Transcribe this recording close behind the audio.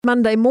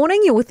Monday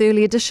morning, you're with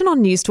Early Edition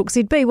on News Talk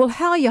ZB. Well,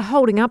 how are you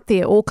holding up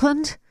there,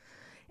 Auckland?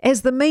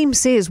 As the meme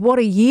says, what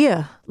a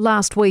year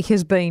last week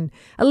has been.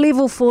 A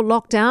level 4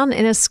 lockdown,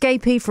 an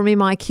escapee from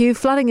MIQ,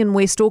 flooding in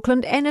West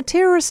Auckland, and a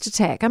terrorist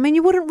attack. I mean,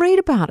 you wouldn't read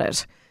about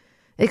it.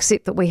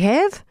 Except that we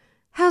have.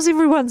 How's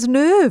everyone's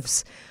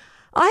nerves?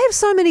 I have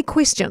so many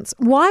questions.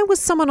 Why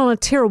was someone on a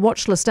terror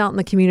watch list out in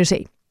the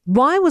community?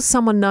 Why was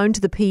someone known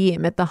to the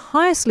PM at the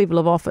highest level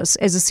of office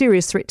as a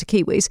serious threat to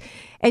Kiwis,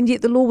 and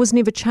yet the law was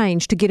never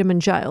changed to get him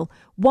in jail?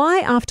 Why,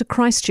 after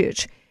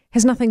Christchurch,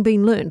 has nothing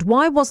been learned?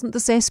 Why wasn't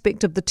this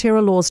aspect of the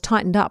terror laws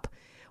tightened up?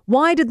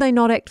 Why did they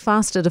not act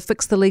faster to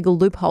fix the legal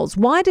loopholes?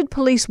 Why did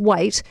police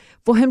wait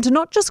for him to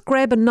not just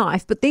grab a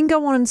knife, but then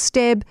go on and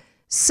stab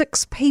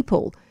 6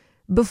 people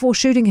before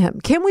shooting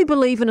him? Can we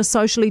believe in a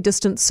socially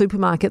distanced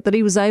supermarket that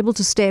he was able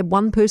to stab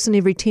one person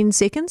every 10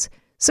 seconds?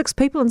 6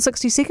 people in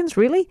 60 seconds,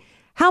 really?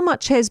 How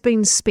much has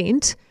been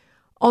spent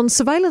on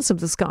surveillance of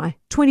this guy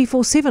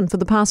 24/7 for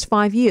the past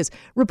 5 years?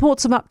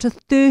 Reports of up to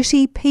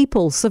 30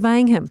 people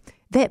surveying him.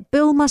 That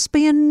bill must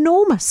be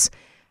enormous.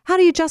 How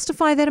do you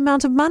justify that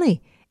amount of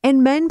money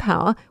and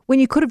manpower when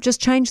you could have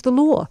just changed the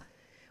law?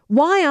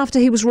 Why, after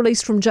he was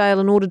released from jail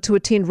and ordered to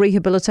attend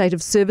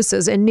rehabilitative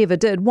services and never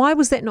did, why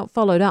was that not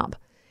followed up?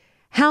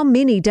 How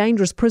many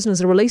dangerous prisoners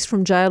are released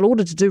from jail,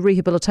 ordered to do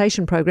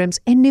rehabilitation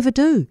programs and never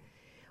do?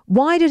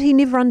 Why did he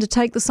never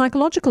undertake the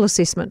psychological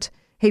assessment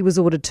he was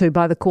ordered to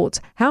by the courts?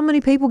 How many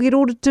people get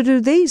ordered to do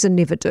these and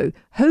never do?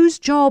 Whose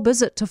job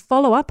is it to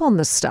follow up on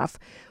this stuff?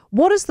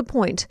 What is the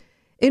point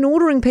in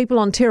ordering people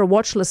on terror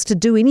watch lists to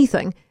do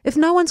anything if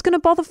no one's going to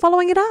bother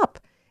following it up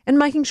and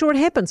making sure it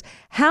happens?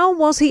 How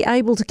was he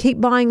able to keep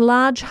buying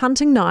large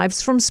hunting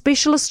knives from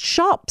specialist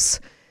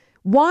shops?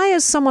 Why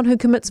is someone who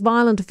commits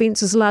violent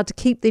offences allowed to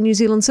keep their New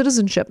Zealand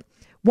citizenship?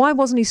 Why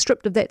wasn't he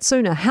stripped of that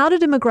sooner? How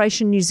did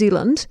Immigration New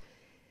Zealand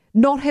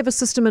not have a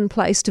system in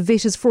place to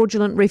vet his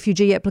fraudulent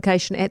refugee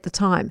application at the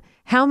time?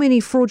 How many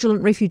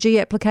fraudulent refugee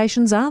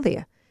applications are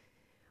there?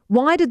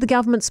 Why did the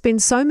government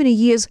spend so many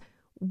years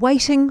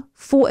waiting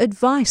for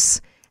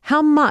advice?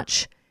 How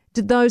much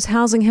did those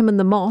housing him in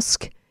the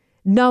mosque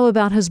know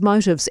about his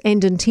motives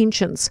and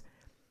intentions?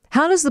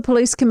 How does the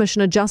police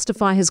commissioner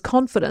justify his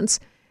confidence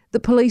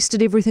the police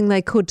did everything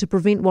they could to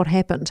prevent what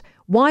happened?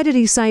 Why did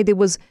he say there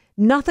was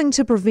nothing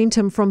to prevent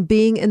him from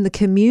being in the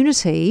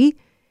community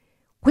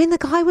when the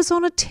guy was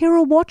on a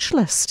terror watch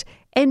list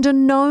and a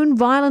known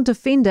violent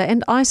offender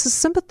and ISIS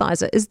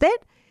sympathiser? Is that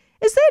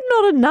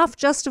not enough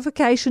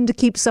justification to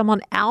keep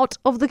someone out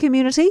of the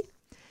community?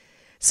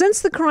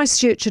 Since the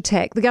Christchurch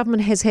attack, the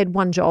government has had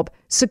one job: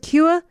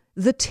 secure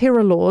the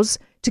terror laws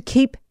to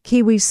keep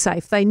Kiwis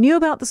safe. They knew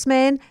about this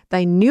man,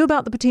 they knew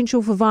about the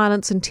potential for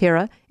violence and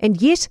terror,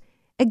 and yet,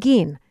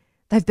 again,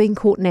 they've been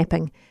caught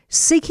napping.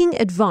 Seeking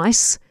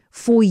advice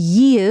for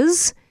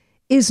years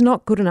is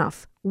not good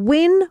enough.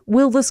 When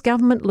will this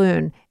government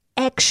learn?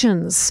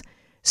 Actions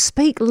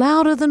speak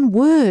louder than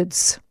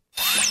words.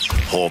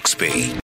 Hawkesby.